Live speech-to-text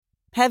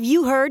Have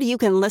you heard you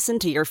can listen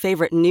to your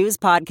favorite news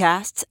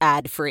podcasts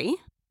ad-free?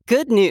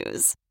 Good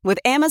news. With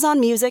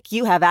Amazon Music,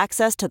 you have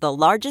access to the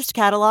largest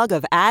catalog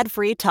of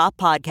ad-free top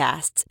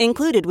podcasts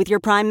included with your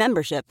Prime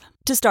membership.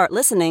 To start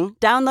listening,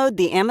 download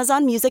the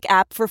Amazon Music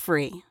app for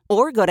free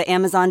or go to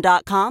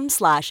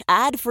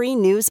amazon.com/ad-free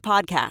news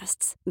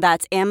podcasts.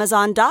 That's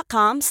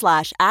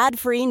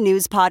amazon.com/ad-free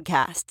news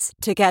podcasts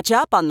to catch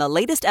up on the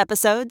latest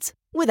episodes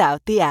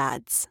without the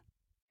ads.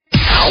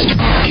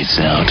 It's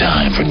now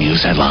time for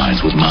news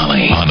headlines with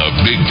Molly on the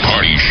Big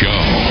Party Show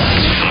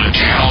on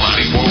Channel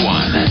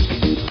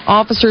 94.1.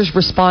 Officers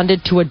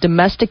responded to a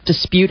domestic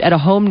dispute at a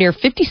home near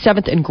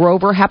 57th and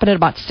Grover. Happened at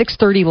about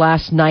 6:30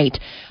 last night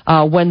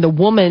when the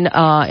woman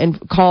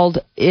called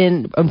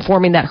in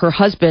informing that her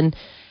husband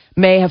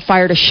may have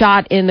fired a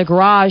shot in the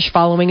garage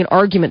following an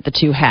argument the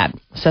two had.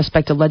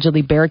 Suspect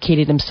allegedly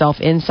barricaded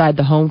himself inside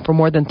the home for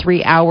more than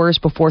 3 hours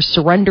before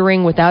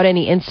surrendering without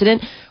any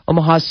incident.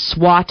 Omaha's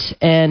SWAT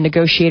and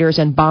negotiators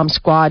and bomb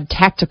squad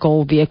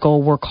tactical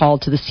vehicle were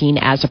called to the scene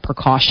as a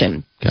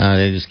precaution. God,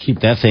 they just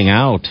keep that thing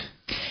out.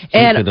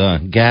 And keep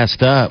it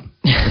gassed up.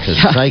 Because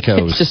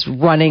psychos. It's just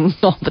running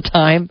all the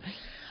time.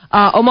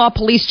 Omaha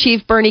Police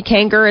Chief Bernie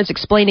Kanger is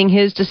explaining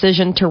his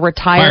decision to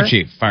retire.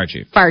 Fire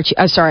Chief.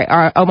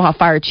 Omaha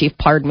Fire Chief,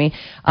 pardon me.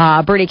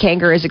 Bernie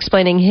Kanger is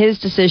explaining his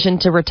decision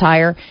to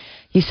retire.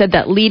 He said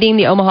that leading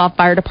the Omaha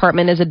Fire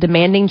Department is a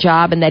demanding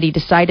job and that he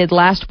decided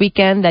last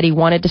weekend that he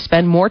wanted to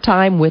spend more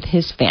time with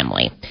his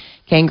family.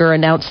 Kanger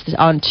announced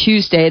on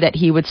Tuesday that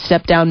he would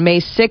step down May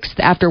 6th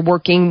after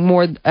working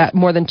more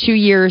than 2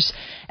 years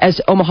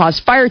as Omaha's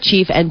fire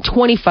chief and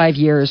 25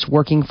 years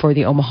working for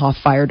the Omaha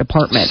Fire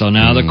Department. So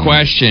now the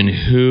question,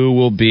 who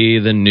will be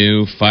the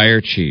new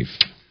fire chief?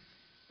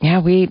 Yeah,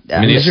 these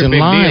are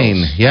big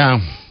deals. Yeah.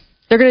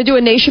 They're going to do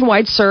a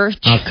nationwide search.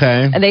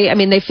 Okay.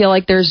 And they feel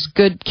like there's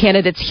good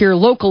candidates here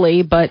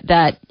locally, but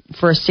that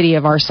for a city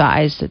of our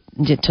size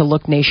to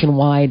look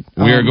nationwide.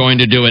 We are going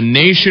to do a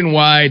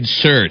nationwide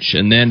search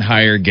and then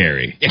hire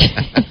Gary.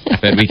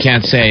 But we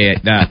can't say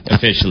it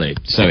officially.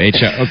 So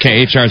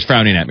HR is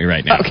frowning at me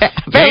right now. Okay.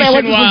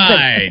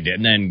 Nationwide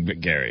and then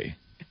Gary.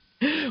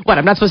 What,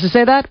 I'm not supposed to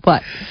say that?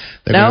 What?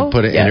 They're going to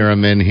put an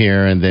interim in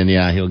here and then,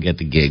 he'll get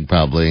the gig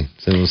probably.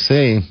 So we'll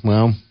see.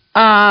 Well...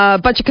 A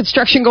bunch of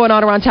construction going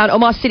on around town.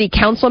 Omaha City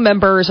Council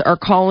members are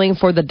calling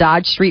for the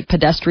Dodge Street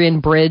pedestrian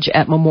bridge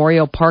at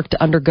Memorial Park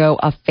to undergo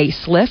a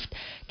facelift.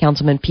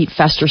 Councilman Pete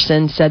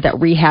Festerson said that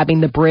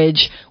rehabbing the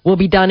bridge will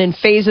be done in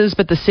phases,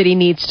 but the city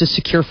needs to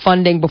secure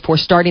funding before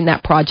starting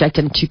that project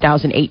in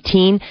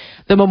 2018.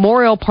 The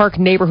Memorial Park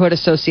Neighborhood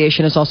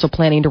Association is also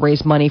planning to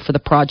raise money for the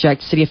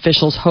project. City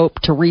officials hope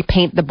to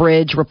repaint the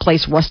bridge,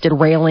 replace rusted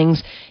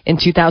railings in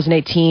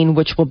 2018,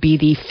 which will be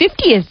the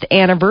 50th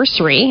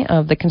anniversary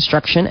of the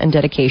construction and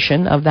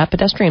dedication of that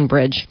pedestrian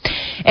bridge.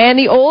 And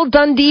the Old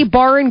Dundee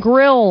Bar and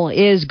Grill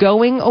is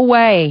going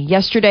away.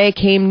 Yesterday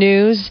came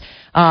news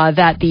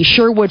that the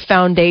Sherwood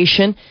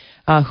Foundation,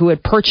 who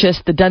had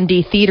purchased the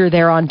Dundee Theater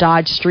there on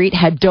Dodge Street,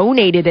 had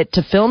donated it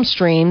to Film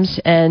Streams,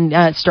 and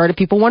it started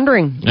people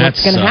wondering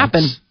what's going to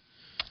happen.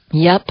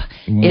 Yep.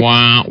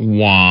 Wah,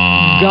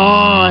 wah.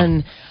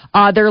 Gone.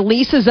 Their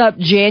lease is up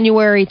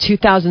January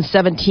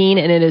 2017,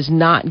 and it is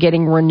not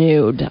getting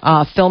renewed.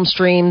 Film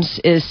Streams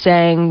is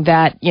saying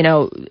that,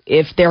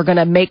 if they're going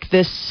to make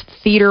this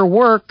theater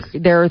work,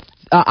 there are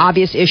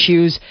obvious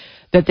issues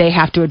that they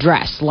have to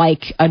address,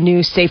 like a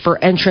new, safer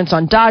entrance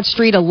on Dodge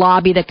Street, a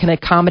lobby that can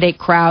accommodate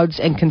crowds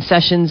and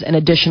concessions, and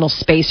additional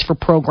space for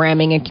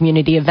programming and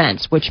community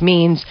events, which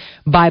means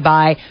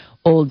bye-bye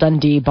Old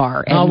Dundee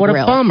Bar and Grill. Oh, what a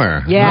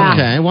bummer. Yeah.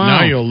 Okay, wow.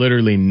 Now you'll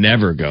literally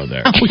never go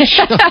there.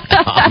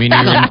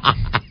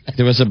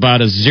 There was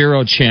about a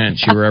 0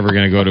 chance you were ever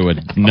going to go to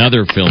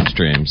another Film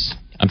Streams.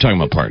 I'm talking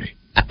about Party.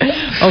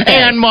 Okay.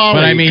 And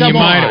Molly,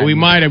 we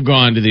might have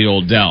gone to the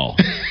old Dell.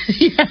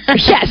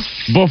 Yes.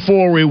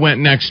 Before we went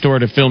next door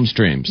to Film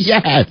Streams.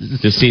 Yes.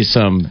 To see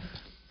some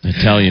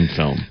Italian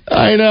film.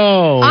 I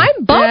know.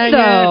 I'm bummed,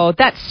 though.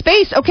 That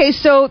space. Okay,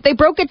 so they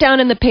broke it down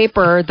in the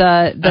paper,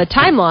 the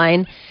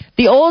timeline.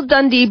 The Old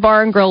Dundee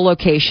Bar and Grill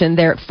location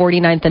there at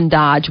 49th and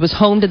Dodge was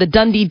home to the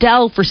Dundee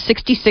Dell for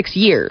 66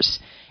 years.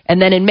 And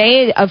then in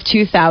May of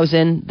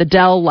 2000, the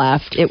Dell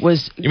left. It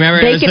was vacant for a year. It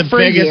was the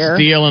biggest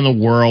deal in the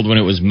world when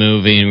it was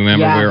moving.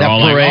 Remember, we were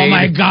all like, oh,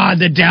 my God,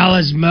 the Dell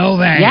is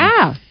moving.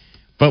 Yeah.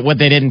 But what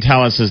they didn't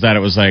tell us is that it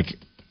was like,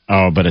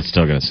 oh, but it's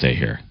still going to stay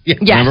here. Yes.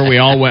 Remember, we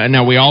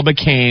all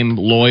became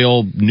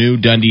loyal new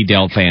Dundee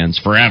Dell fans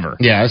forever.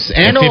 Yes,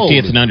 and at 50th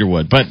old. and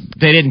Underwood. But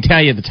they didn't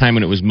tell you at the time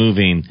when it was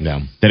moving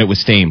that it was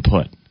staying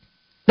put.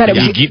 That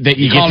you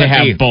get to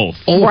have both.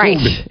 Right.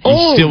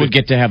 You still would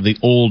get to have the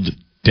old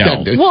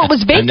Dell. Well, it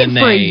was vacant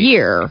for a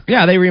year.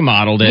 Yeah, they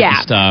remodeled it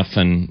and stuff.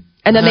 And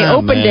then they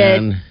opened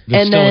it.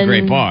 It's still a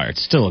great bar.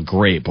 It's still a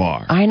great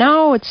bar. I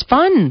know. It's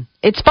fun.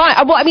 It's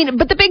fun. Well, I mean,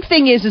 but the big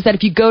thing is that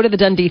if you go to the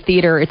Dundee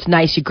Theater, it's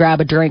nice you grab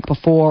a drink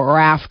before or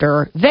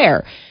after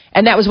there.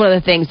 And that was one of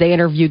the things they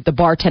interviewed the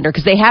bartender,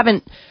 because they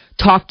haven't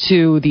talked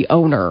to the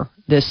owner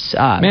this.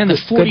 Man, the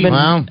 40.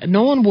 Goodman.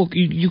 No one will.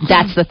 You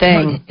That's the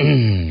thing.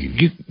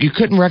 You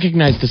couldn't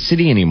recognize the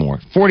city anymore.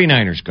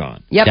 49ers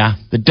gone. Yep. Yeah.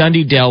 The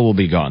Dundee Dell will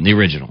be gone. The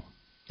original.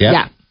 Yep.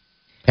 Yeah.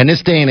 And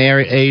this day and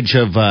age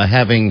of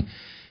having,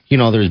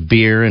 there's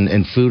beer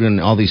and food in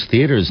all these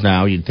theaters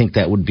now, you'd think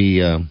that would be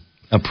a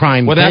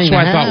prime Well, thing that's to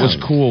what I thought have. was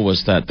cool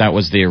was that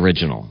was the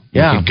original.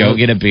 Yeah. You could go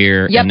get a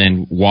beer Yep. and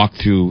then walk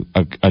through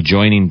a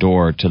adjoining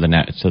door to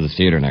the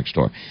theater next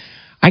door.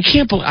 I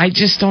can't believe. I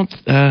just don't.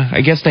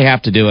 I guess they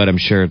have to do it. I'm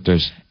sure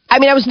there's. I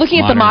mean, I was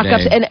looking at the Modern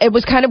mock-ups, day. and it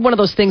was kind of one of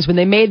those things when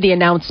they made the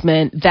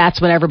announcement, that's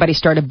when everybody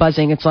started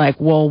buzzing. It's like,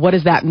 well, what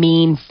does that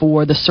mean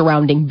for the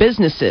surrounding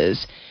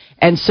businesses?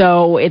 And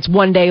so it's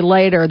one day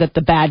later that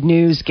the bad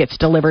news gets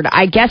delivered.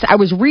 I guess I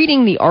was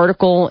reading the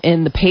article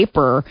in the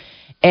paper,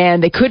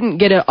 and they couldn't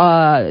get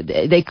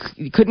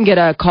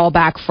a call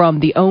back from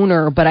the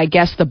owner, but I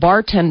guess the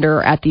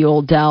bartender at the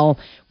Old Dell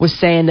was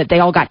saying that they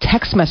all got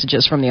text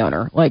messages from the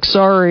owner, like,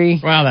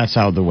 sorry. Well, that's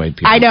how the way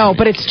people. I know, do it.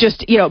 but it's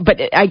just, but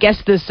I guess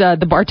this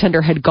the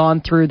bartender had gone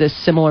through this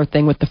similar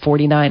thing with the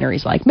 49er.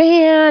 He's like,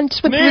 man,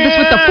 just went through this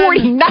with the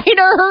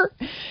 49er.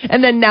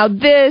 And then now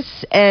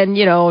this, and,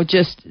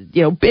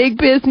 big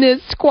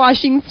business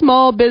squashing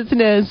small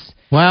business.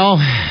 Well,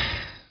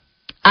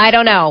 I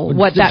don't know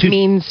what that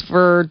means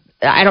for,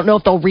 I don't know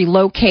if they'll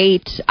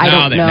relocate. I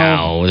don't know.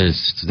 No, the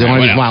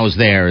only reason why I was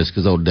there is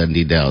because old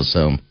Dundee Dell,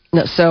 so...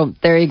 No, so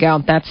there you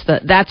go. That's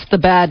the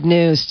bad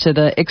news to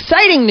the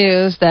exciting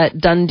news that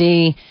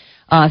Dundee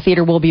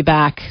Theater will be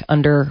back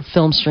under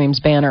Filmstream's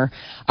banner.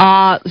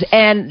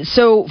 And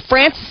so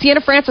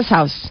Sienna Francis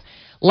House,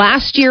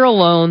 last year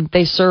alone,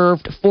 they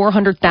served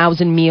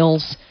 400,000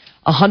 meals,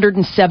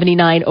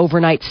 179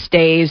 overnight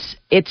stays.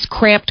 It's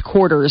cramped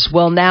quarters.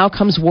 Well, now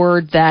comes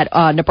word that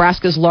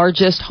Nebraska's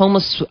largest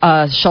homeless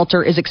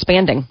shelter is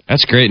expanding.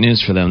 That's great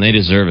news for them. They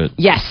deserve it.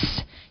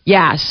 Yes.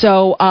 Yeah,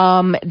 so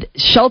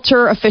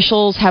shelter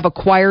officials have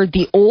acquired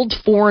the old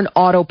foreign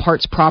auto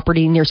parts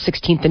property near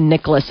 16th and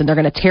Nicholas, and they're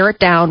going to tear it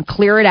down,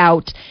 clear it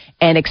out,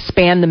 and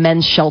expand the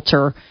men's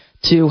shelter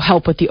to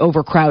help with the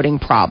overcrowding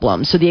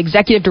problem. So the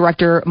executive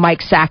director,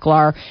 Mike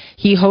Sacklar,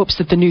 he hopes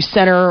that the new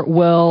center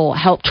will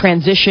help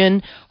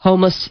transition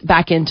homeless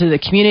back into the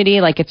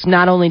community. Like, it's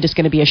not only just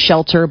going to be a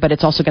shelter, but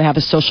it's also going to have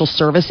a social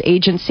service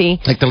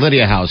agency. Like the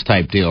Lydia House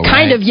type deal, right?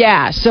 Kind of,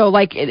 yeah. So,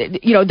 like,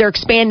 they're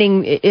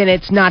expanding, and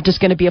it's not just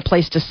going to be a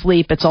place to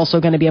sleep. It's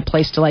also going to be a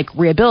place to, like,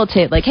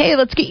 rehabilitate. Like, hey,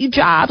 let's get you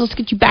jobs. Let's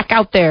get you back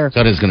out there.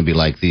 So it is going to be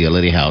like the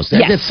Lydia House.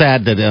 Yes. It's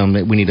sad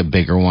that we need a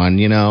bigger one,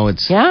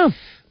 Yeah.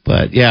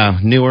 But, yeah,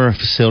 newer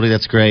facility,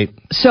 that's great.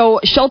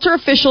 So shelter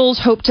officials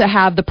hope to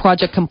have the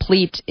project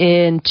complete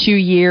in 2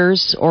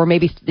 years or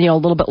maybe a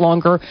little bit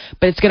longer,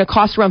 but it's going to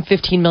cost around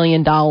 $15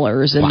 million,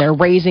 and they're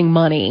raising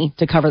money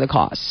to cover the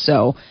costs.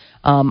 So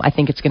I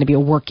think it's going to be a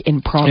work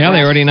in progress. Yeah,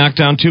 they already knocked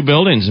down 2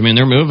 buildings. I mean,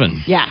 they're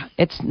moving. Yeah,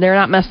 they're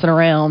not messing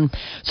around.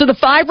 So the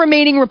 5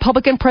 remaining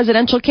Republican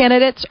presidential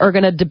candidates are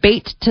going to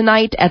debate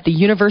tonight at the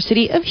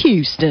University of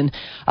Houston.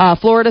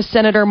 Florida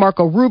Senator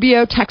Marco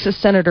Rubio, Texas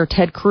Senator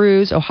Ted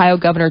Cruz, Ohio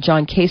Governor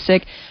John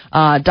Kasich,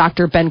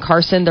 Dr. Ben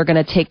Carson. They're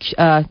going to take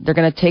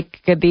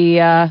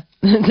the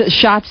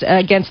shots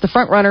against the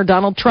front-runner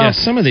Donald Trump.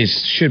 Yeah, some of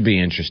these should be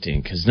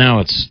interesting because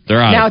now they're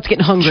out. Now of it's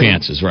getting hungry.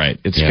 Chances, right?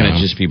 It's going to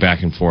just be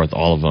back and forth,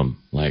 all of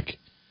them, like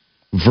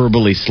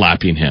verbally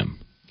slapping him.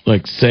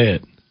 Like, say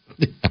it.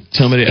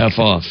 Tell me to F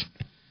off.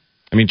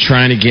 I mean,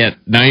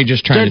 now you're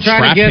just trying to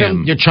trap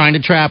him. You're trying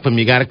to trap him.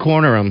 You got to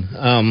corner him.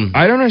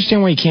 I don't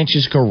understand why you can't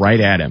just go right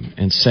at him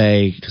and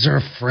say, because they're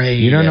afraid.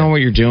 You don't know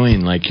what you're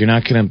doing. Like, you're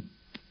not going to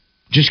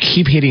just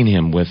keep hitting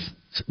him with.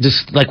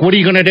 Just like, what are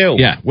you going to do?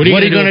 Yeah, what are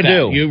you going to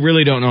do? You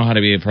really don't know how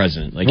to be a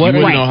president. Like, What you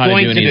are wouldn't you know how to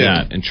going do to any do?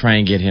 of that and try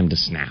and get him to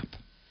snap.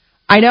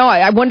 I know.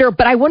 I wonder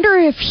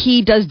if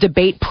he does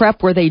debate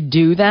prep where they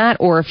do that,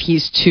 or if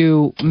he's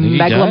too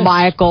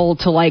megalomaniacal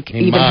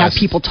to have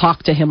people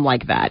talk to him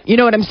like that. You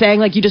know what I'm saying?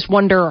 Like, you just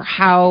wonder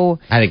how.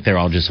 I think they're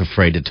all just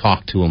afraid to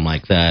talk to him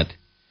like that.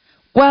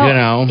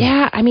 Well,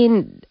 yeah. I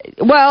mean,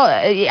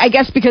 I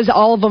guess because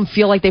all of them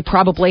feel like they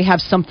probably have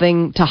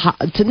something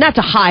to not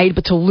to hide,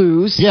 but to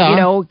lose.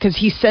 Yeah. Because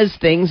he says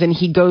things and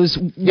he goes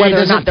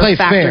whether or not they're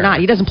fact or not.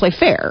 He doesn't play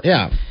fair.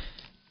 Yeah.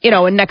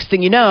 And next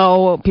thing you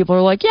know, people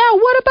are like, yeah,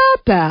 what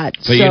about that?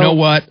 But you know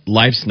what?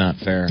 Life's not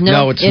fair.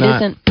 No, it's it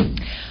not. isn't.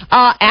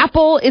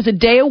 Apple is a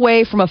day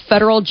away from a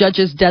federal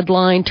judge's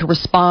deadline to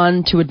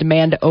respond to a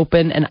demand to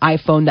open an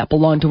iPhone that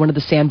belonged to one of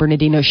the San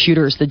Bernardino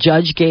shooters. The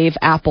judge gave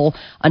Apple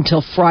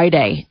until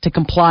Friday to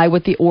comply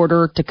with the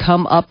order to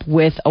come up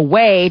with a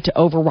way to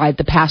override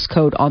the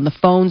passcode on the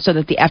phone so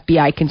that the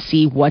FBI can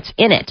see what's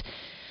in it.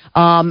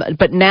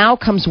 But now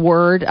comes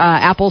word,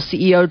 Apple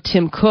CEO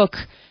Tim Cook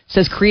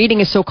says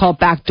creating a so-called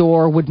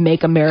backdoor would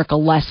make America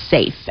less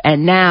safe.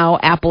 And now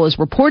Apple is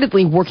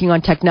reportedly working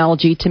on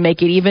technology to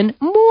make it even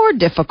more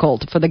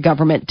difficult for the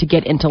government to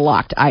get into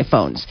locked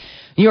iPhones.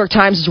 New York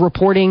Times is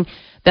reporting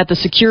that the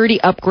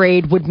security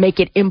upgrade would make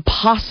it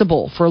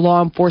impossible for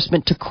law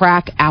enforcement to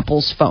crack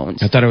Apple's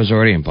phones. I thought it was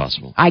already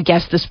impossible. I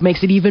guess this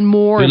makes it even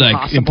more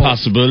impossible. Like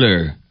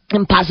impossible.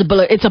 Impossible.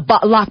 It's a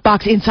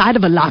lockbox inside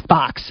of a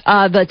lockbox.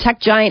 The tech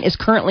giant is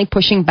currently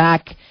pushing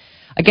back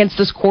against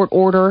this court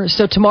order.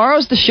 So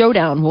tomorrow's the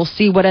showdown. We'll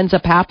see what ends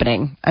up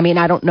happening. I mean,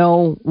 I don't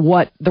know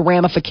what the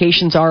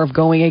ramifications are of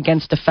going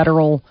against a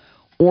federal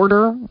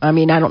order. I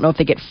mean, I don't know if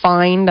they get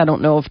fined. I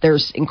don't know if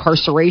there's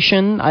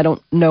incarceration. I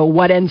don't know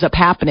what ends up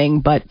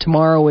happening, but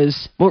tomorrow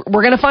is, we're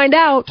going to find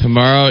out.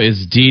 Tomorrow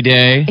is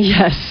D-Day.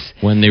 Yes.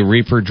 When the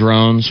Reaper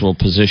drones will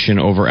position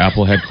over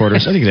Apple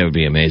headquarters. I think that would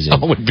be amazing.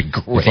 Oh, it would be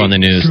great. If on the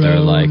news, they're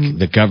like,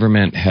 the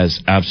government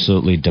has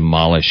absolutely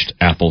demolished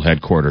Apple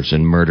headquarters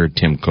and murdered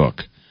Tim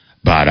Cook.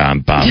 Ba-dum,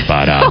 bum,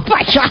 ba-dum. Oh,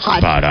 my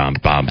God. Ba-dum,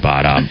 bum,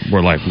 ba-dum.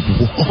 We're like,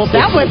 whoa. Well,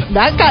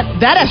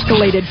 that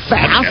escalated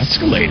fast. That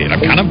escalated.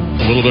 I'm kind of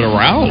a little bit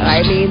aroused.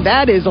 I mean,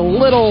 that is a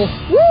little,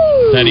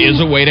 woo. That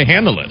is a way to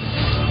handle it.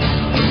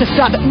 It's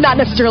not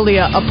necessarily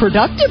a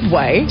productive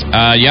way.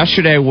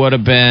 Yesterday would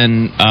have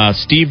been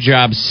Steve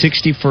Jobs'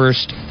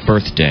 61st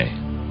birthday.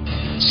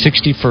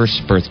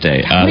 61st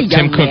birthday.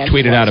 Tim Cook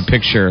tweeted out a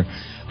picture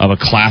of a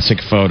classic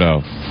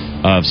photo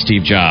of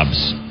Steve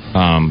Jobs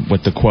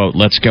with the quote,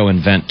 "Let's go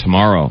invent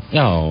tomorrow."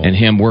 Oh. And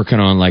him working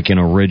on like an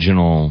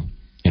original,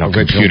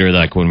 computer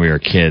like when we were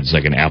kids,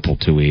 like an Apple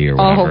IIe or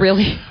whatever. Oh,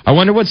 really? I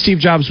wonder what Steve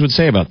Jobs would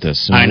say about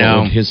this. I know.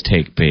 What would his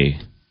take be?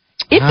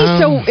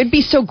 It'd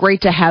be so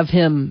great to have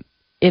him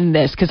in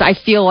this, because I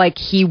feel like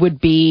he would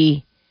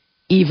be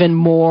even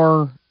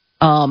more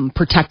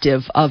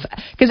protective of,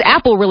 because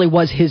Apple really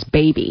was his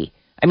baby.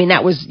 I mean,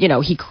 that was,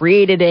 he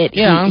created it.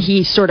 Yeah.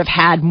 He sort of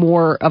had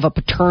more of a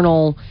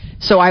paternal.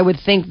 So I would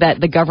think that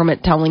the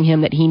government telling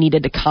him that he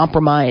needed to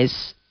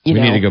compromise. We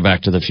need to go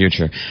back to the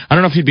future. I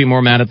don't know if he'd be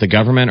more mad at the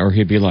government, or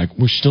he'd be like,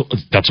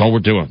 that's all we're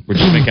doing. We're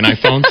just making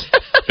iPhones.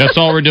 That's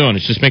all we're doing.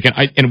 It's just making,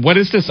 and what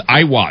is this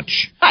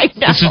iWatch? I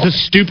know. This is the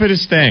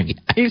stupidest thing.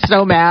 He's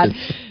so mad.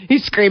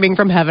 He's screaming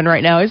from heaven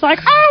right now. He's like,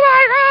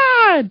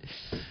 oh my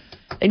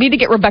God. They need to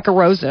get Rebecca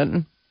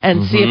Rosen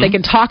and see if they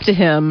can talk to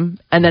him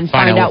and then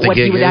find out what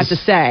he would have to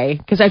say.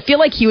 Because I feel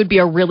like he would be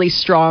a really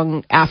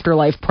strong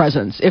afterlife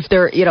presence. If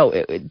they're,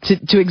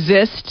 to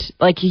exist,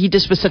 like he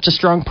just was such a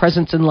strong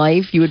presence in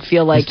life, you would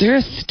feel like... Is there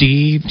a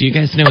Steve? Do you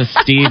guys know a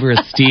Steve or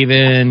a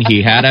Steven?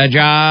 He had a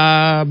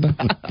job.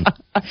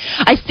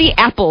 I see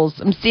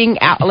apples. I'm seeing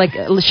like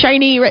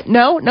shiny...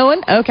 No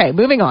one? Okay,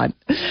 moving on.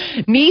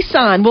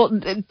 Nissan, well,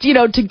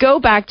 to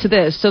go back to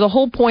this, so the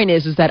whole point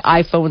is that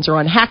iPhones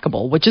are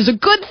unhackable, which is a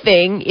good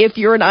thing if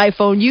you're an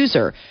iPhone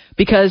user,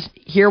 because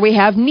here we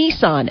have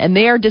Nissan, and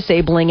they are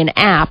disabling an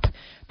app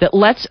that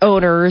lets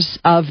owners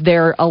of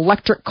their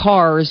electric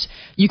cars,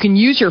 you can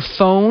use your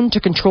phone to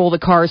control the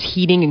car's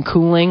heating and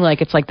cooling,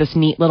 like it's like this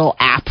neat little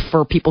app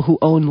for people who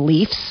own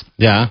Leafs.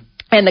 Yeah.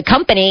 And the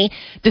company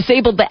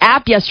disabled the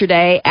app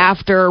yesterday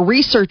after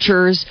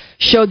researchers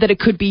showed that it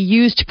could be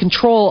used to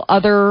control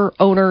other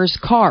owners'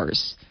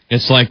 cars.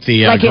 It's like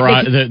the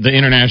the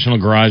international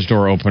garage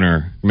door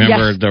opener.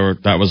 Remember, yes.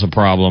 That was a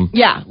problem.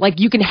 Yeah, like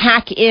you can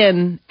hack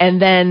in and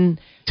then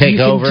take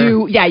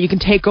over. You can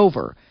take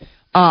over.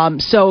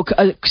 So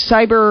a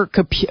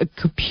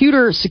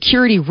computer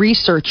security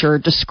researcher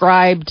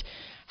described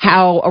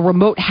how a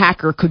remote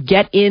hacker could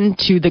get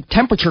into the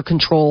temperature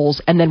controls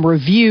and then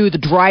review the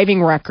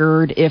driving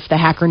record if the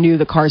hacker knew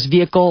the car's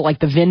vehicle, like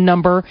the VIN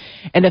number.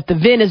 And if the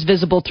VIN is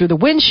visible through the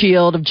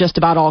windshield of just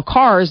about all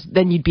cars,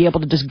 then you'd be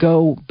able to just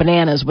go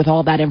bananas with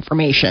all that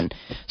information.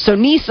 So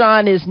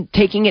Nissan is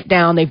taking it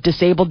down. They've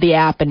disabled the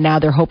app, and now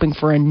they're hoping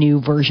for a new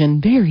version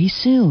very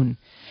soon.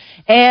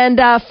 And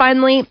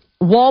finally,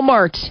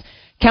 Walmart.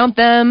 Count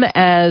them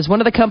as one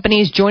of the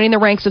companies joining the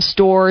ranks of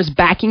stores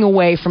backing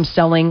away from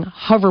selling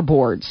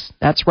hoverboards.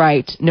 That's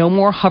right. No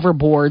more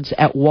hoverboards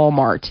at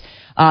Walmart.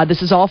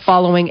 This is all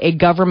following a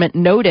government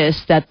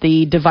notice that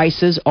the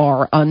devices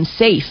are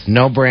unsafe.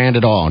 No brand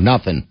at all.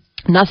 Nothing.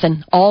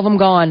 All of them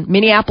gone.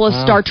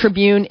 Minneapolis Star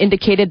Tribune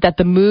indicated that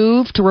the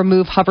move to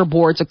remove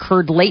hoverboards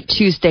occurred late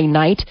Tuesday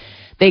night.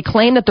 They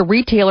claim that the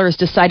retailers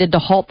decided to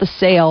halt the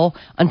sale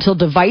until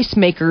device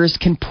makers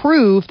can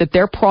prove that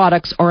their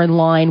products are in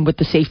line with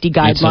the safety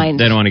guidelines.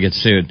 They don't want to get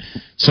sued.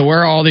 So where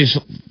are all these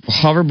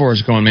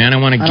hoverboards going, man? I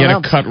want to get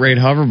a cut-rate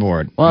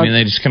hoverboard. Well, I mean,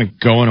 they just kind of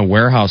go in a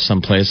warehouse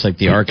someplace like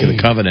the Ark of the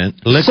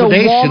Covenant.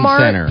 Liquidation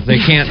center. They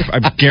can't,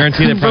 I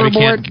guarantee they probably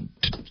can't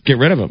get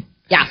rid of them.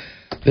 Yeah.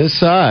 This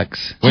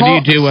sucks. When do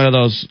you do one of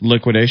those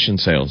liquidation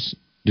sales?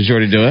 Did you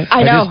already do it?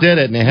 I know. I just did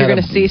it. And you're going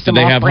to see some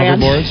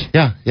off-brand. Did they have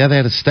hoverboards? Yeah, they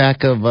had a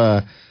stack of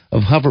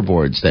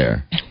hoverboards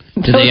there.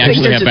 Did they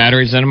actually have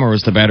batteries in them, or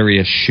was the battery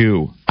a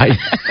shoe? I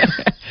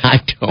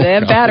don't know. They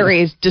have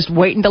batteries just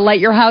waiting to light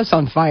your house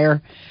on fire.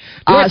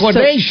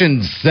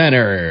 Liquidation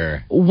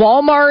center.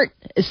 Walmart.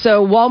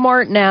 So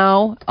Walmart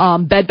now,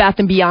 Bed Bath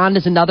 & Beyond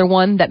is another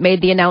one that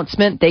made the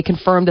announcement. They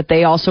confirmed that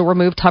they also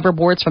removed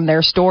hoverboards from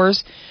their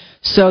stores.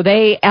 So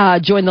they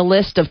joined the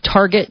list of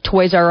Target,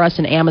 Toys R Us,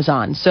 and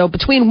Amazon. So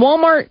between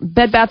Walmart,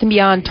 Bed Bath &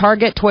 Beyond,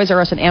 Target, Toys R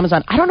Us, and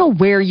Amazon, I don't know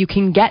where you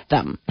can get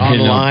them.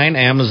 Online,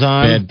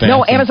 Amazon?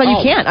 No, Amazon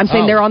you can't. I'm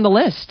saying they're on the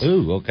list.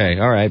 Ooh, okay.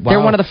 All right. Wow.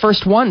 They're one of the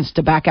first ones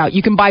to back out.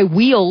 You can buy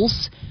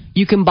wheels.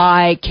 you can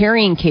buy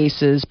carrying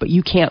cases, but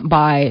you can't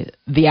buy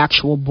the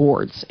actual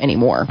boards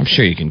anymore. I'm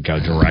sure you can go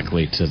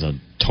directly to the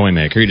toy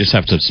maker. You just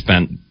have to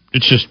spend.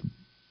 It's just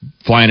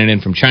flying it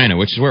in from China,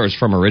 which is where it was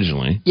from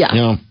originally.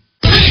 Yeah.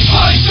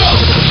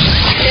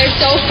 They're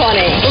so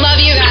funny. Love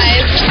you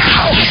guys.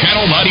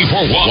 Channel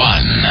 94.1.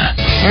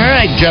 All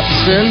right,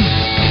 Jefferson.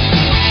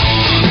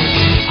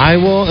 I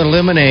will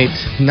eliminate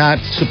not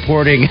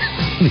supporting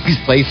these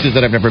places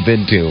that I've never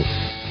been to,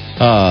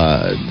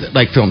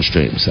 like film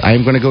streams.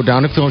 I'm going to go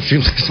down to film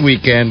streams this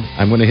weekend.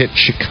 I'm going to hit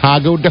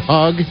Chicago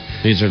Dog.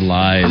 These are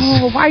lies.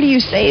 Oh, why do you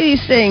say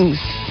these things?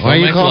 Why are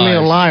you calling me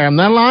a liar? I'm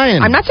not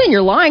lying. I'm not saying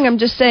you're lying. I'm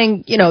just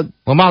saying,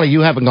 Well, Molly,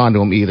 you haven't gone to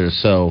them either,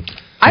 so...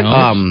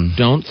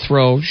 Don't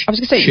throw I was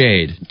gonna say,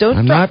 shade.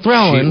 I'm not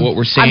throwing. What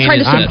we're saying I'm trying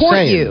to is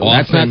support you.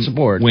 That's not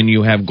support. When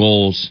you have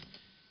goals,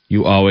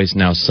 you always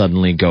now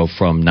suddenly go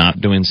from not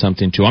doing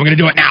something to, I'm going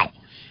to do it now.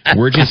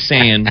 We're just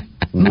saying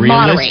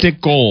realistic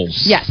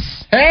goals. Yes.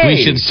 Hey!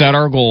 We should set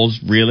our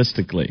goals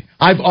realistically.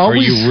 Are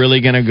you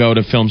really going to go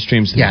to film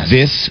streams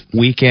this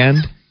weekend?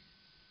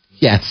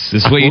 Yes.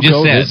 This is what you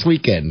just said. This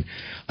weekend.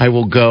 I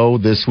will go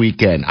this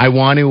weekend. I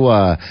want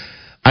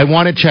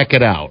to check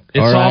it out.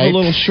 It's all right? the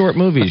little short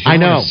movies. You I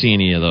don't know. want to see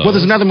any of those. Well,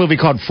 there's another movie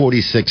called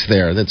 46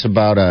 there that's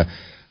about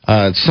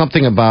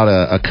something about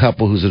a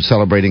couple who's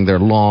celebrating their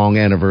long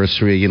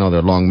anniversary,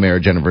 their long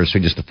marriage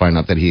anniversary, just to find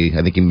out that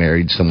I think he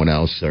married someone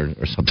else or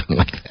something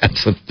like that.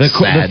 So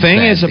the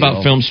thing is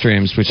about film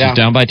streams, which is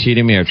down by TD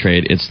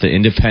Ameritrade, it's the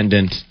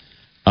independent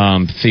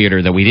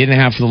theater that we didn't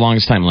have for the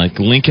longest time. Like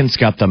Lincoln's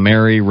got the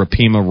Mary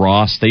Rapima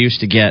Ross. They used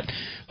to get...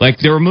 Like,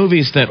 there were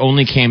movies that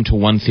only came to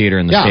one theater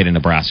in the state of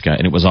Nebraska,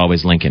 and it was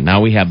always Lincoln. Now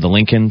we have the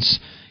Lincoln's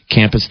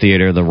Campus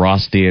Theater, the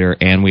Ross Theater,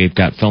 and we've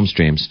got film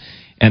streams.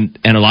 And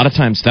a lot of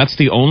times, that's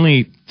the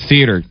only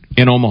theater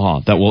in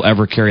Omaha that will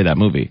ever carry that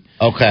movie.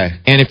 Okay.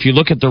 And if you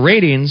look at the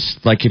ratings,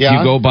 like if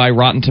you go by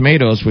Rotten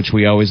Tomatoes, which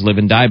we always live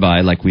and die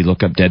by, like we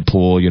look up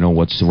Deadpool,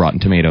 what's the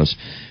Rotten Tomatoes,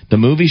 the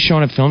movies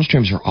shown at film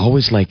streams are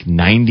always like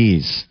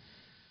 90s.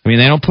 I mean,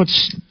 they don't put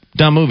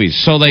dumb movies.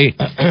 So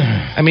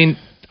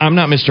I'm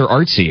not Mr.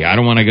 Artsy. I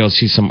don't want to go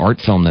see some art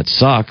film that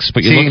sucks.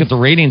 But you look at the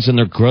ratings, and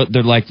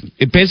they're like,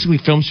 basically,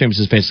 film streams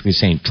is basically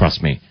saying,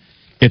 trust me,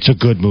 it's a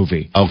good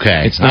movie.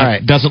 Okay. It's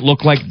not, doesn't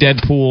look like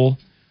Deadpool,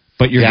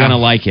 but you're going to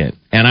like it.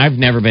 And I've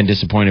never been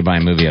disappointed by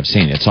a movie I've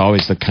seen. It's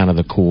always the kind of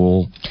the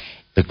cool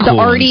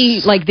arty,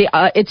 like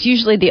it's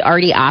usually the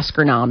arty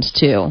Oscar noms,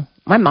 too.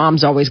 My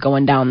mom's always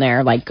going down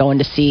there, like going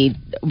to see,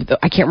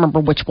 I can't remember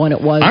which one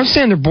it was. I'm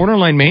saying they're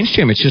borderline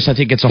mainstream. It's just, I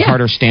think it's a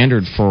harder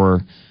standard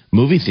for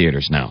movie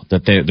theaters now,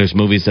 that there's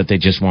movies that they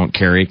just won't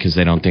carry because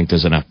they don't think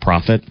there's enough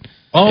profit.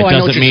 Oh, it I know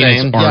what doesn't you're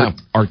mean saying.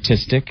 it's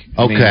artistic.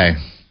 Okay.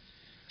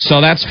 So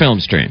that's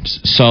film streams.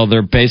 So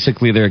they're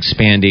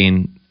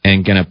expanding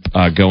and going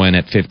to go in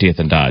at 50th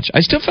and Dodge. I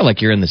still feel like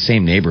you're in the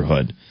same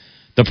neighborhood.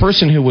 The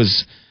person who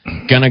was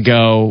going to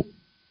go...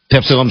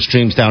 If film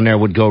streams down there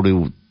would go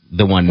to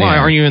the one there. Why,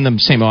 aren't you in the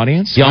same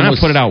audience? You Why not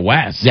put it out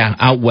west? Yeah,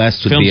 out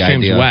west would be ideal.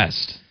 Film streams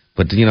west.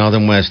 But,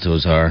 them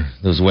Westos are,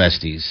 those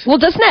Westies. Well,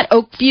 doesn't that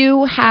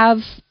Oakview have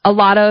a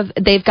lot of,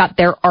 they've got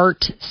their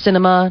art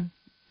cinema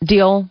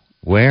deal?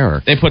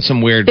 Where? They put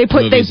some weird They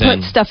put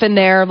in. stuff in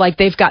there, like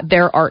they've got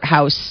their art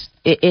house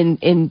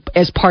in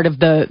as part of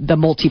the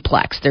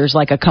multiplex. There's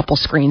like a couple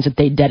screens that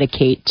they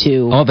dedicate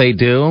to. Oh, they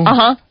do?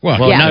 Uh-huh. Well,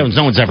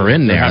 no one's ever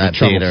in there. That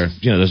theater.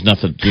 There's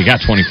nothing. You got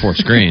 24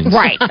 screens.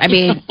 Right. I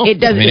mean, it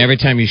doesn't. Every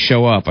time you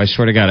show up, I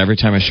swear to God, every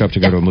time I show up to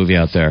go to a movie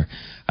out there,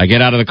 I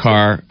get out of the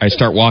car, I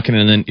start walking,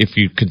 and then if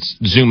you could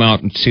zoom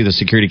out and see the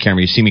security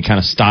camera, you see me kind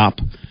of stop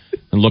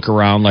and look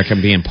around like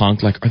I'm being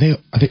punked. Like, are they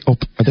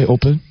open? Are they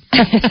open?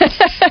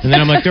 And then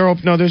I'm like, they're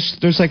open. No,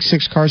 there's like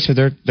 6 cars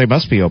here. They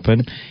must be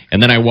open.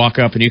 And then I walk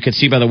up, and you can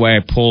see by the way I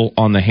pull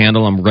on the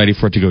handle, I'm ready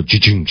for it to go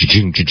cha-ching,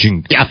 cha-ching,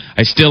 cha-ching. Yeah.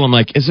 I'm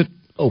like, is it?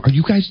 Are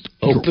you guys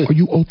open? Are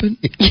you open?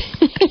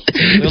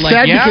 They're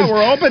like,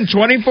 we're open.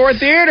 24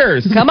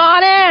 theaters. Come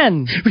on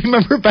in.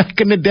 Remember back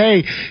in the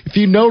day, if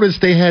you notice,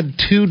 they had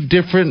 2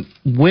 different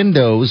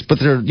windows, but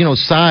they're,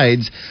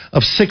 sides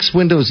of 6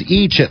 windows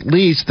each at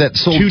least that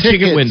sold 2 tickets.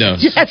 ticket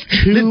windows. Yes.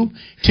 2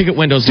 ticket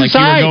windows, like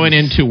sides. you were going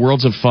into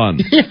Worlds of Fun.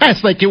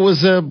 Yes, like it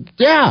was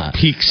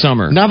peak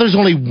summer. Now there's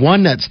only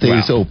one that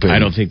stays open. I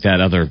don't think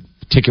that other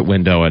ticket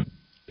window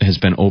has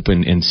been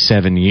open in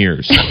 7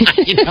 years.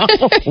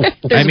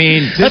 I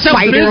mean, that's how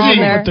busy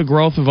with the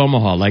growth of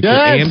Omaha. Like the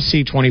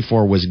AMC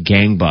 24 was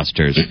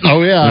gangbusters.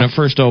 Oh yeah. When it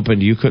first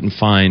opened, you couldn't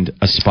find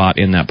a spot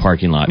in that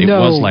parking lot. It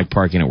was like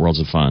parking at Worlds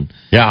of Fun.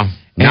 Yeah.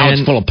 Now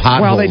it's full of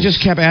potholes. Well, they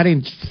just kept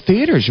adding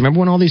theaters. Remember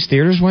when all these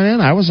theaters went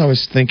in? I was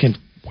always thinking,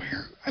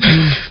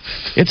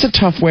 it's a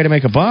tough way to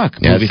make a buck,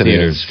 movie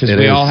theaters, because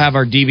we all have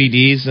our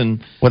DVDs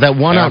and that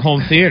one our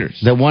home theaters.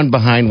 The one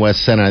behind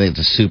West Center, I think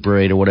it's a Super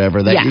 8 or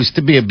whatever. That used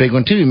to be a big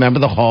one too. Remember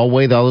the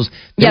hallway? They always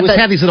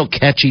had these little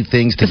catchy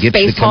things to get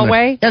you to come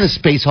hallway. Yeah, the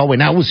space hallway.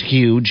 Now it was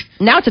huge.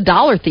 Now it's a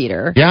dollar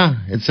theater. Yeah,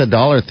 it's a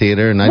dollar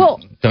theater, and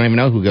Don't even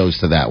know who goes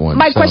to that one.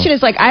 My question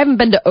is, like, I haven't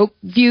been to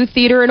Oakview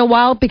Theater in a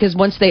while because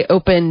once they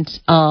opened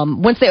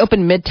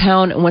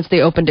Midtown and once they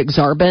opened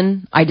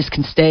Exarban, I just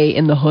can stay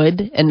in the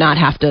hood and not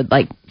have to,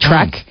 like,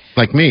 trek.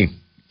 Like me.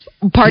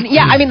 Pardon?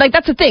 Yeah, I mean, like,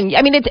 that's the thing.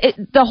 I mean,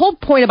 the whole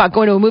point about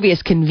going to a movie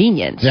is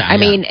convenience. Yeah, I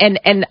mean,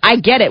 and I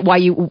get it why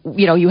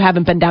you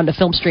haven't been down to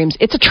Film Streams.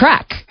 It's a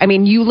trek. I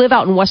mean, you live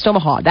out in West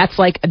Omaha. That's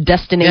like a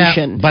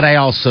destination. Yeah, but I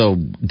also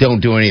don't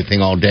do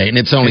anything all day, and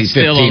it's only 15 minutes. It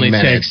still only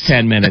takes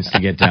 10 minminutes to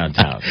get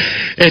downtown.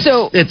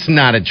 It's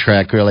not a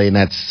trek, really, and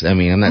that's, I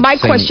mean, I'm not My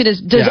saying, question is,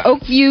 does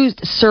Oakview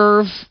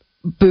serve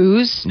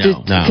booze? No.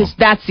 Because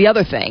that's the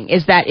other thing,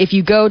 is that if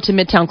you go to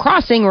Midtown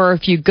Crossing or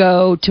if you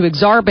go to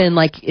Exarban,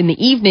 like in the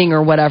evening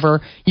or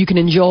whatever, you can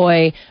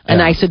enjoy a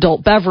nice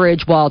adult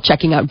beverage while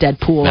checking out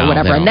Deadpool or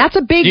whatever. And that's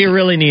a big... Do you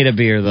really need a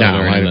beer, though,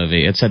 during a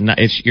movie?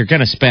 You're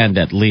going to spend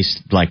at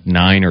least like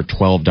 $9 or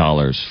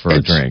 $12 for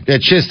a drink.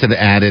 It's just an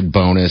added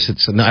bonus.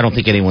 I don't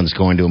think anyone's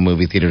going to a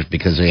movie theater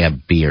because they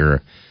have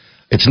beer.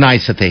 It's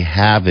nice that they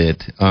have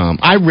it.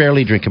 I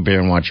rarely drink a beer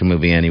and watch a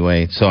movie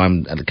anyway, so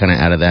I'm kind of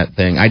out of that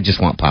thing. I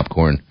just want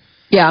popcorn.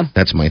 Yeah.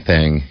 That's my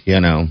thing, you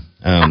know.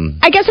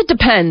 I guess it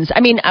depends.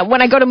 I mean,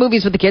 when I go to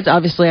movies with the kids,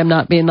 obviously I'm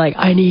not being like,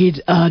 I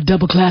need a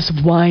double glass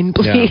of wine,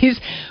 please.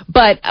 Yeah.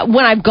 But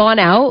when I've gone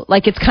out,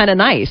 like, it's kind of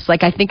nice.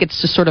 Like, I think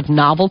it's just sort of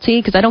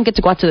novelty, because I don't get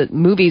to go out to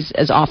movies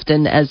as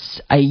often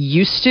as I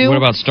used to. What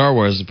about Star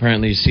Wars?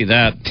 Apparently you see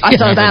that. I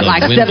saw that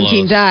like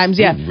 17 times,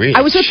 yeah. Rich.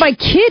 I was with my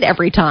kid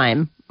every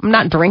time. I'm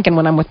not drinking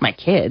when I'm with my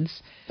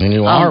kids. And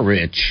you are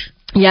rich.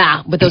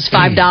 Yeah, with those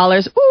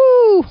 $5.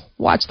 Ooh,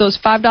 watch those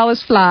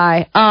 $5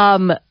 fly.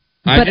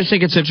 I just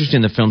think it's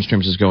interesting that Film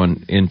Streams is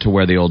going into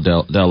where the old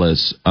Dell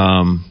is.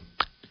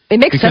 It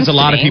makes sense because a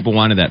lot of people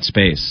wanted that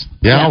space.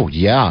 Yeah. Oh,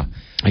 yeah.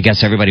 I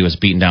guess everybody was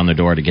beating down the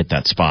door to get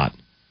that spot.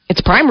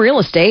 It's prime real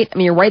estate. I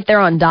mean, you're right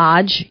there on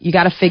Dodge. You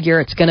got to figure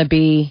it's going to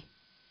be,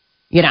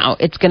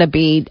 it's going to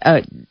be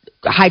a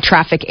high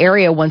traffic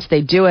area once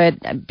they do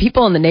it.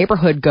 People in the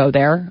neighborhood go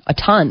there a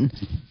ton.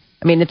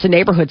 I mean, it's a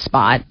neighborhood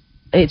spot.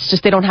 It's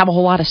just they don't have a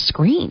whole lot of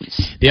screens.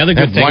 The other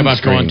good thing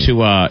about going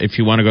to, if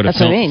you want to go to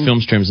Film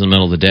Streams in the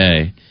middle of the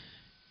day,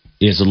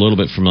 is a little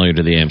bit familiar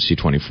to the AMC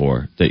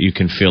 24. That you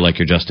can feel like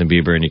you're Justin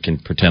Bieber and you can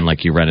pretend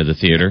like you rented the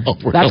theater. Oh,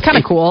 really? That's kind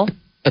of cool.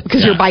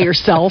 Because you're by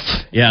yourself.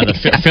 Yeah,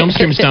 the Film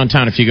Streams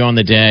downtown, if you go on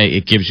the day,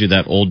 it gives you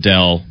that old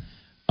Dell,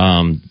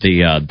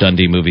 the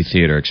Dundee movie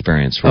theater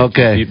experience.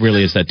 Okay. It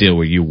really is that deal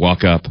where you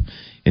walk up,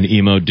 an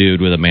emo dude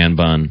with a man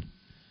bun,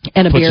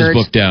 and a puts beard.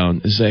 his book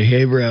down and say,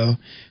 "Hey, bro,"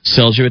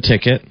 sells you a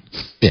ticket,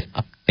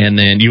 and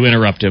then you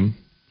interrupt him.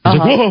 He's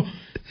like, "Whoa,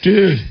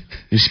 dude!"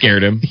 You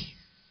scared him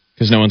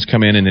because no one's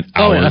come in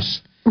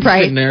hours.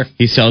 Right. Sitting there.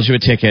 He sells you a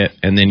ticket,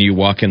 and then you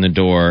walk in the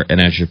door, and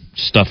as you're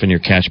stuffing your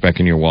cash back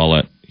in your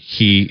wallet,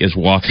 he is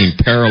walking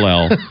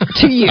parallel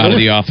to you out of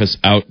the office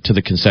out to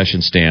the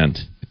concession stand,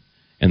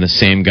 and the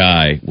same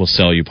guy will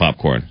sell you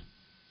popcorn.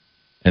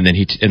 And then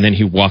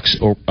he walks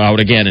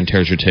out again and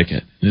tears your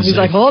ticket. He's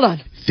like, "Hold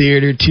on.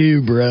 Theater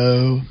 2,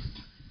 bro."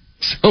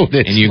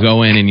 And you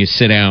go in and you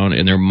sit down,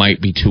 and there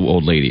might be two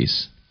old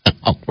ladies.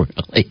 Oh,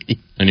 really?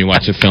 And you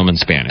watch a film in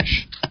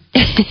Spanish.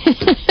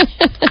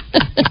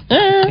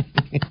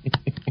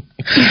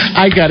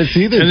 I got to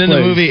see this. And then place.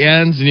 the movie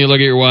ends, and you look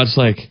at your watch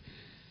like,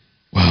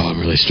 wow, I'm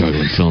really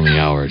struggling filming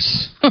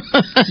hours.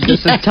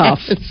 This is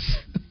tough.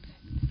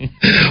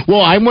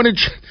 Well, I want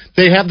to.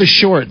 They have the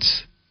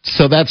shorts,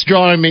 so that's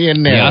drawing me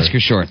in there. The Oscar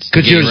shorts.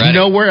 Because there's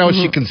nowhere else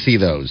you can see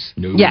those.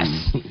 No. Yes.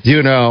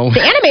 You know.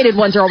 The animated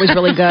ones are always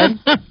really good.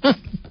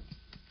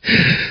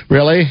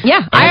 Really?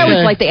 Yeah, I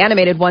always like the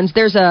animated ones.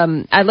 There's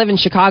I live in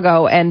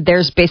Chicago, and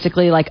there's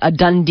basically like a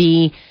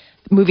Dundee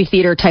movie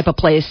theater type of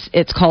place.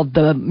 It's called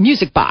the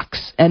Music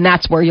Box, and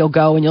that's where you'll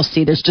go and you'll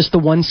see there's just the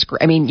one screen.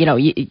 I mean,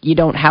 you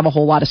don't have a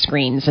whole lot of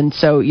screens, and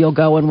so you'll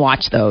go and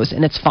watch those,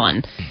 and it's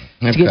fun.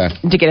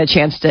 To get a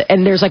chance to,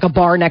 and there's like a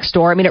bar next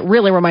door. I mean, it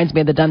really reminds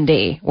me of the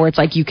Dundee, where it's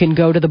like you can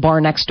go to the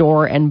bar next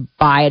door and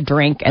buy a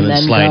drink and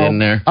then slide go in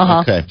there.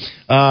 Okay.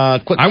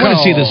 I want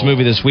to see this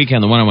movie this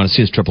weekend. The one I want to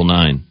see is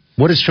 999.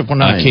 What is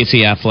 999?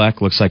 Casey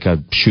Affleck looks like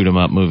a shoot 'em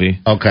up movie.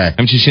 Okay.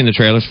 Haven't you seen the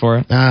trailers for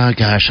it?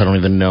 Gosh, I don't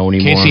even know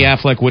anymore. Casey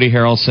Affleck, Woody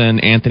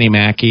Harrelson, Anthony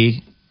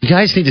Mackie. You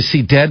guys need to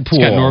see Deadpool. It's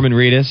got Norman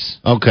Reedus.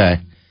 Okay.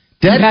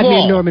 Deadpool. You had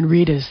me Norman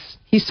Reedus.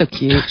 He's so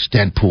cute. Gosh,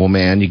 Deadpool,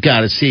 man. You got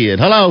to see it.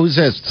 Hello, who's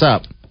this? What's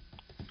up?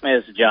 Hey,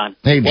 this is John.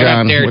 Hey, John. What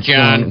up there,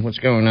 John? What's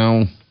going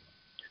on?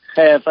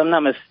 Hey, if I'm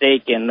not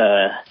mistaken,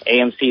 the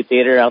AMC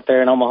theater out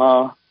there in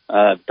Omaha,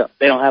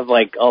 they don't have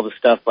like all the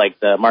stuff like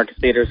the Marcus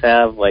theaters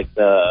have, like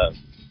the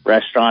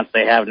restaurants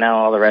they have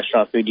now. All the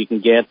restaurant food you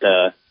can get.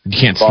 You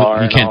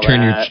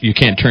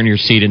can't turn your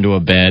seat into a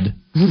bed.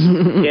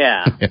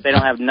 Yeah, they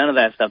don't have none of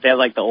that stuff. They have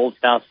like the old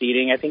style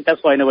seating. I think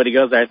that's why nobody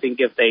goes there. I think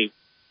if they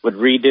would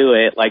redo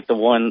it, like the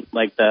one,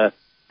 like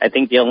I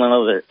think the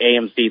other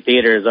AMC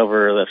theaters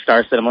over the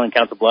Star Cinema in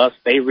Council Bluffs,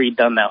 they've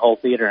redone that whole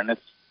theater, and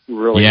it's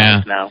really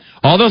nice now.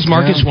 All those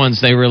Marcus ones,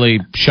 they really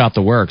shot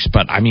the works,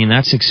 but I mean,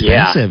 that's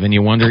expensive, and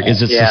you wonder,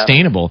 is it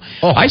sustainable?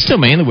 I still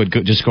mainly would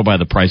just go by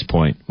the price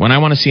point. When I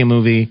want to see a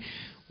movie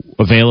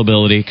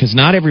availability, because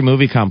not every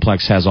movie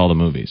complex has all the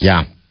movies.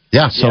 Yeah.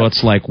 So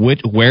it's like,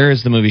 where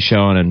is the movie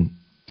showing, and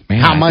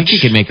man, how much? I think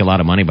you could make a lot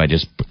of money by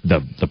just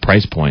the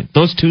price point.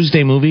 Those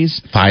Tuesday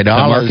movies, $5 that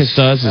Marcus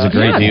does is a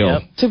great deal.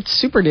 Yep. It's a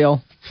super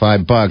deal.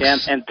 $5. Yeah,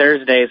 and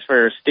Thursdays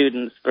for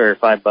students for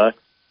 $5.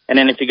 And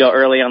then if you go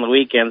early on the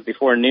weekends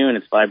before noon,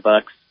 it's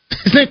 $5.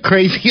 Isn't that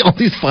crazy? All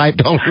these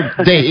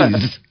 $5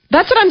 days.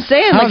 That's what I'm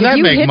saying. How does that if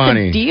you make hit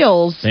money? the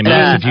deals. They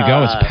know if you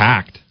go, it's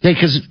packed. Yeah,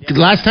 because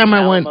last time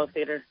I went... Alamo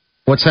Theater.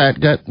 What's that?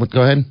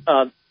 Go ahead.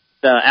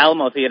 The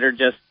Alamo Theater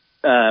just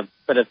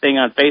put a thing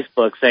on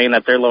Facebook saying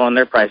that they're lowering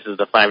their prices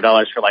to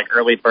 $5 for like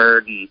early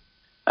bird and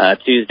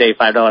Tuesday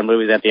 $5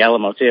 movies at the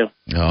Alamo too.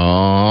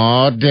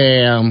 Oh,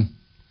 damn.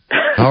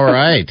 All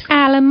right.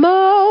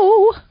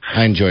 Alamo.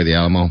 I enjoy the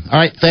Alamo. All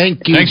right,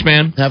 thank you. Thanks,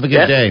 man. Have a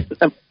good day.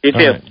 You too.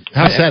 Right.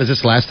 How sad is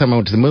this? Last time I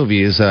went to the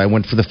movies, I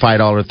went for the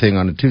 $5 thing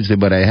on a Tuesday,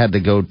 but I had to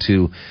go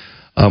to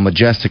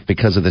Majestic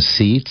because of the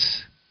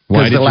seats.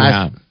 Why did you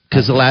have?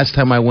 Because the last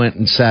time I went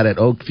and sat at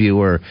Oakview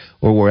or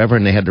wherever,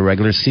 and they had the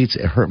regular seats,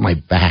 it hurt my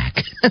back.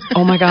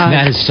 Oh, my God.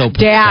 That is so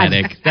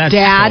pathetic. That's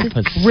Dad? so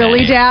pathetic.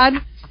 Really, Dad?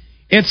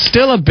 It's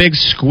still a big,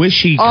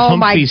 squishy, Oh,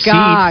 my comfy seat.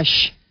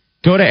 gosh.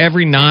 Go to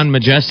every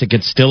non-Majestic,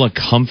 it's still a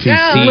comfy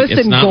seat. Listen,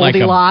 it's not like a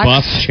Goldilocks.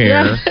 buff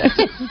chair.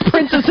 Yeah.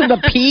 Princess and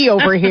the Pea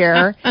over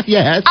here.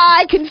 Yes.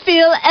 I can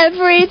feel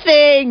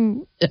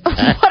everything. What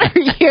are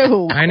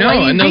you? I know,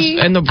 lazy?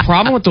 and the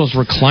problem with those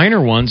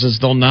recliner ones is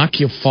they'll knock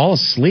you fall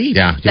asleep.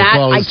 Yeah, you'll That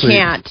fall I asleep.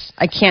 can't.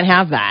 I can't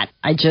have that.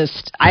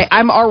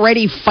 I'm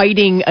already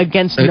fighting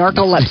against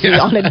narcolepsy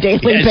on a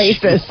daily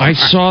basis. I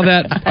saw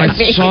that.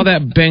 I saw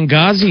that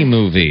Benghazi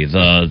movie,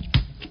 the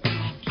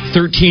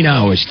 13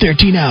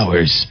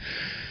 hours,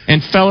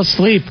 and fell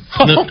asleep.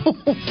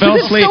 Fell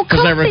asleep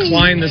because I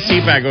reclined the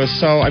seat back.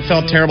 I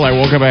felt terrible. I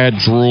woke up. I had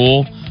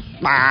drool.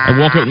 I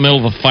woke up in the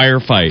middle of a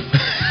firefight.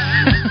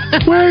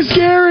 Where's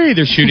Gary?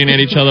 They're shooting at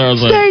each other. I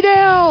was like, Stay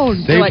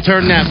down. They've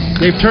turned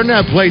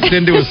that place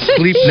into a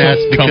sleep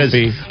nest because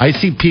comfy. I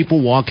see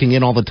people walking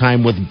in all the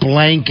time with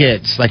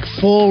blankets, like come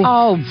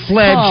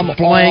full-fledged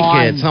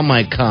blankets. I'm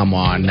like, come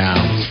on now.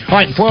 All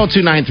right,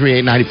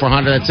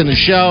 402-938-9400. That's in the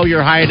show.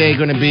 Your high day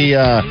going to be,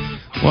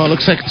 well, it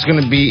looks like it's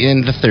going to be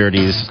in the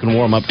 30s. It's going to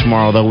warm up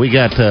tomorrow, though. We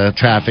got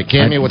traffic.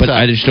 Cammy, what's up?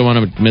 I just don't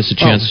want to miss a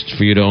chance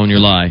for you to own your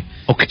lie.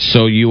 Okay.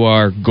 So you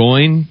are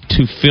going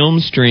to film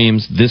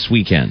streams this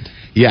weekend.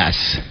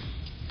 Yes.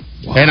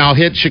 Wow. And I'll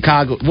hit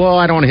Chicago. Well,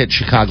 I don't want to hit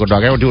Chicago,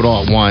 dog. I don't do it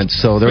all at once.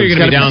 So you're going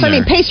to be down there. I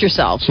mean, pace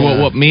yourself. So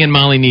what me and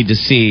Molly need to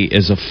see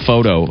is a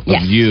photo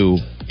of you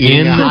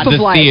in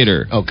the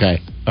theater.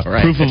 Okay. All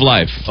right. Proof of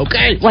life.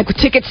 Okay. Like a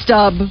ticket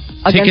stub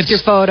against your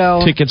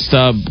photo. Ticket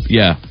stub,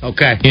 yeah.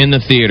 Okay. In the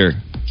theater.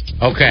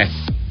 Okay.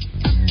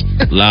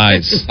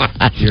 Lies.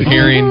 You're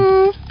hearing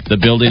the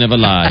building of a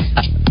lie.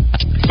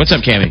 What's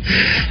up, Cammy?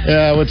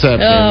 What's up,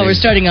 Cammy? We're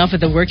starting off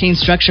with a working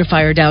structure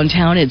fire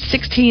downtown. It's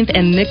 16th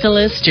and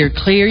Nicholas. Steer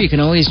clear. You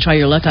can always try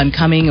your luck on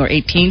Cumming or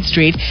 18th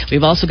Street.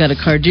 We've also got a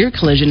car-deer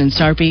collision in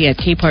Sarpy at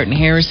Capehart and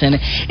Harrison.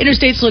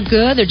 Interstates look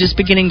good. They're just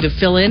beginning to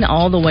fill in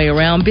all the way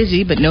around.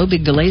 Busy, but no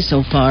big delays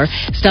so far.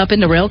 Stop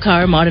into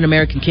Railcar, Modern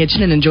American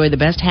Kitchen, and enjoy the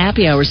best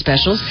happy hour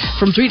specials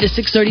from 3 to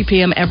 6:30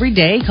 p.m. every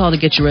day. Call to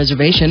get your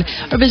reservation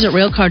or visit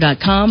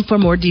railcar.com for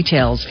more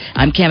details.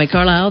 I'm Cammy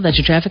Carlisle. That's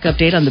your traffic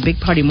update on the Big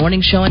Party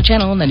Morning Show on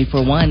Channel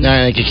 94.1.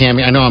 Thank you,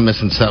 Cammy. I know I'm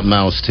missing something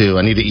else, too.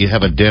 I need to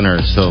have a dinner,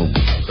 so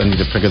I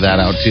need to figure that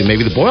out, too.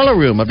 Maybe the boiler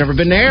room. I've never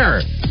been there.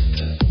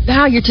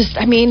 Now you're just,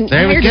 there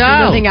you're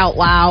just living out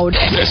loud.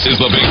 This is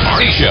the Big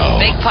Party Show.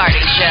 Big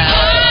Party Show.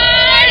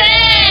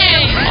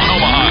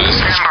 Omaha's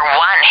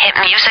 #1 hit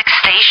music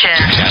station.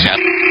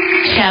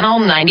 Channel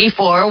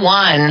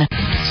 94.1.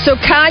 So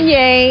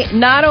Kanye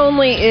not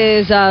only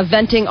is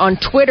venting on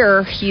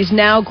Twitter, he's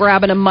now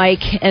grabbing a mic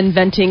and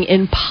venting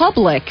in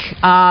public.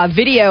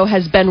 Video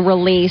has been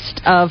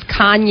released of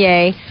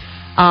Kanye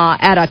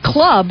at a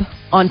club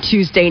on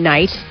Tuesday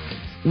night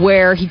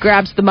where he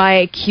grabs the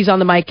mic, he's on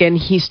the mic, and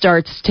he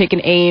starts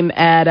taking aim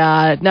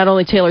at not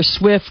only Taylor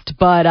Swift,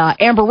 but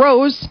Amber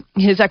Rose,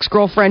 his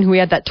ex-girlfriend who he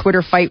had that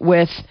Twitter fight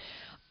with.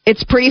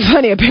 It's pretty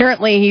funny.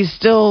 Apparently, he's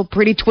still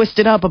pretty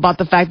twisted up about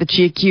the fact that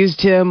she accused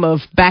him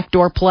of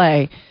backdoor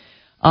play.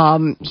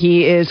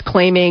 He is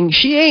claiming,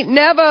 she ain't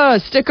never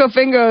stick her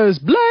fingers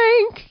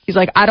blank. He's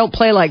like, I don't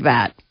play like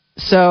that.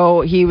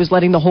 So he was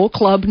letting the whole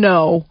club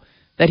know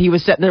that he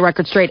was setting the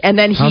record straight. And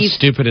then How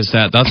stupid is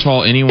that? That's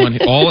all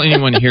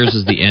anyone hears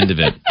is the end of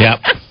it. Yep.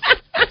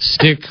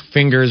 Stick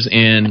fingers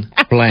in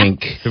blank.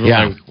 People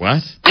are like,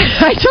 what?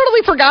 I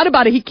totally forgot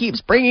about it. He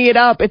keeps bringing it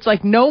up. It's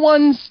like no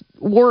one's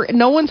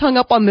hung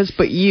up on this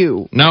but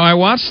you. No, I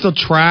watched the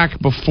track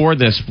before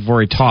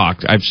he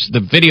talked.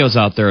 The video's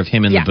out there of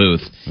him in the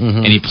booth,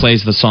 and he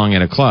plays the song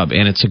at a club,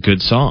 and it's a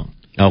good song.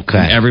 Okay.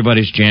 And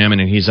everybody's jamming,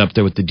 and he's up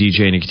there with the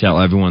DJ, and you can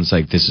tell everyone's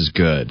like, this is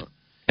good.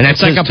 And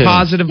it's like a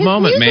positive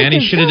moment, man. He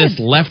should have just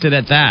left it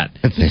at that.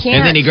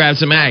 And then he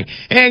grabs the mic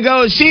and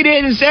goes, she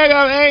didn't say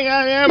anything.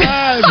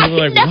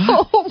 Like, no,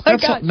 what? Oh my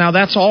God. Now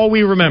that's all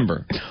we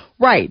remember.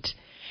 Right.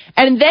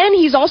 And then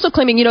he's also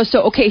claiming,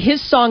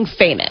 his song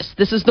Famous.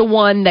 This is the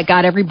one that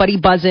got everybody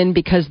buzzing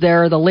because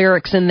there are the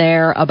lyrics in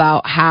there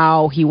about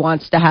how he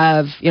wants to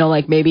have,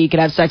 maybe he could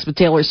have sex with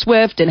Taylor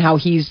Swift and how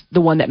he's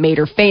the one that made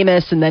her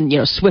famous. And then,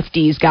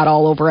 Swifties got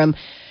all over him.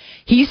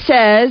 He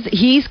says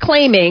he's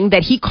claiming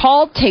that he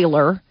called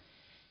Taylor.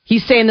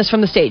 He's saying this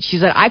from the stage. He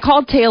said, I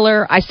called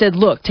Taylor. I said,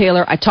 look,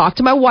 Taylor, I talked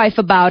to my wife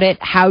about it.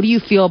 How do you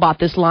feel about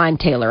this line,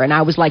 Taylor? And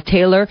I was like,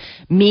 Taylor,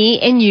 me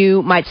and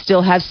you might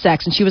still have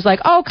sex. And she was like,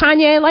 oh,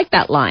 Kanye, I like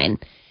that line.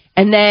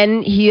 And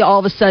then all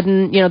of a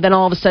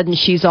sudden,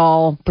 she's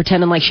all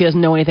pretending like she doesn't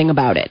know anything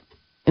about it.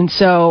 And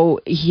so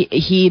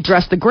he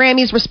addressed the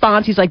Grammys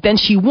response. He's like, then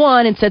she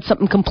won and said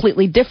something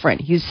completely different.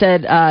 He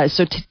said,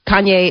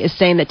 Kanye is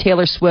saying that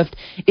Taylor Swift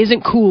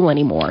isn't cool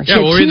anymore. Yeah,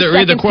 well,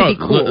 read the quote.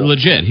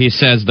 Legit. He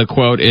says the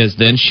quote is,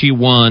 then she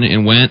won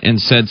and went and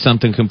said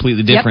something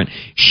completely different.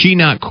 Yep. She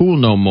not cool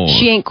no more.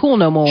 She ain't cool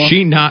no more.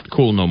 She not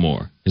cool no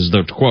more is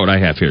the quote I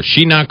have here.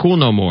 She not cool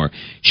no more.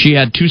 She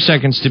had 2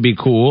 seconds to be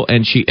cool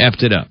and she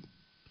effed it up.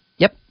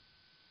 Yep.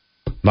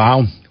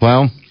 Wow.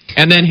 Well.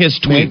 And then his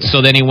tweet.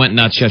 So then he went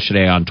nuts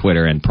yesterday on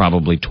Twitter and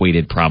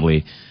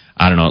tweeted,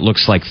 I don't know, it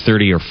looks like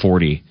 30 or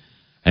 40.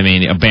 I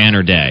mean, a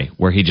banner day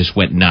where he just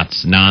went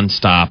nuts,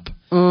 nonstop.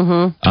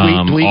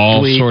 Mm-hmm.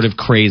 Tweet. Sort of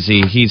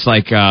crazy. He's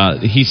like,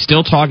 he's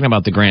still talking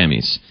about the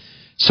Grammys.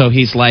 So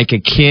he's like a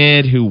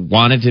kid who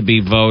wanted to be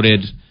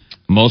voted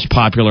most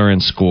popular in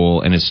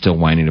school and is still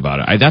whining about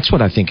it. That's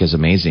what I think is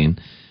amazing.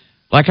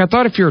 Like, I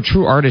thought if you're a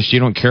true artist, you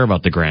don't care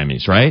about the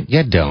Grammys, right?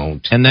 You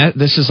don't. And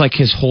this is like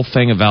his whole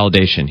thing of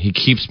validation. He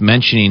keeps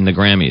mentioning the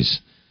Grammys.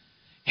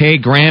 Hey,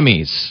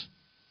 Grammys,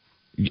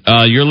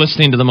 you're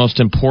listening to the most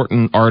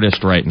important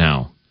artist right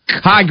now.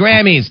 Hi,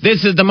 Grammys,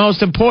 this is the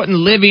most important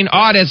living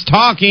artist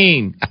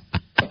talking.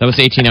 That was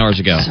 18 hours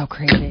ago. So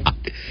crazy.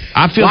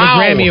 I feel the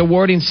Grammy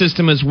awarding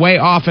system is way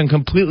off and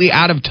completely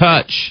out of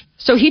touch.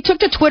 So he took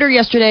to Twitter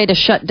yesterday to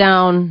shut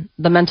down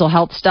the mental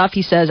health stuff.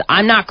 He says,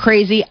 I'm not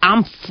crazy,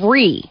 I'm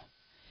free.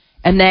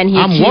 And then he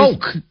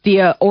accused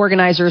the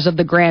organizers of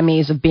the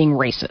Grammys of being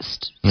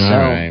racist. All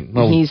right.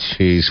 Well,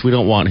 we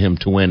don't want him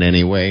to win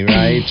anyway,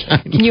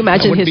 right? Can you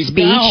imagine his speech?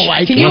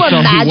 Can you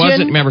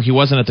imagine? He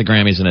wasn't at the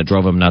Grammys, and it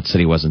drove him nuts that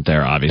he wasn't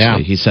there, obviously. Yeah.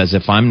 He says,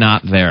 if I'm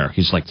not there,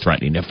 he's like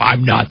threatening, if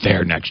I'm not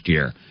there next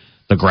year,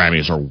 the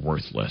Grammys are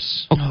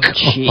worthless. Oh,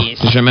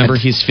 jeez. Because remember,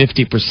 he's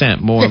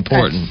 50% more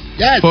important.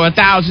 Yes. For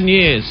 1,000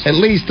 years. At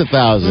least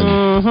 1,000.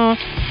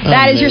 Mm-hmm.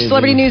 That is your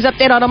celebrity news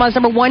update on Omaha's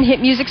 #1 hit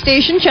music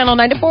station, Channel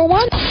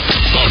 94.1.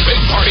 The Big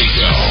Party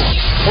Show.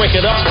 Wake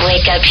it up.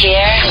 Wake up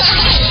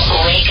here.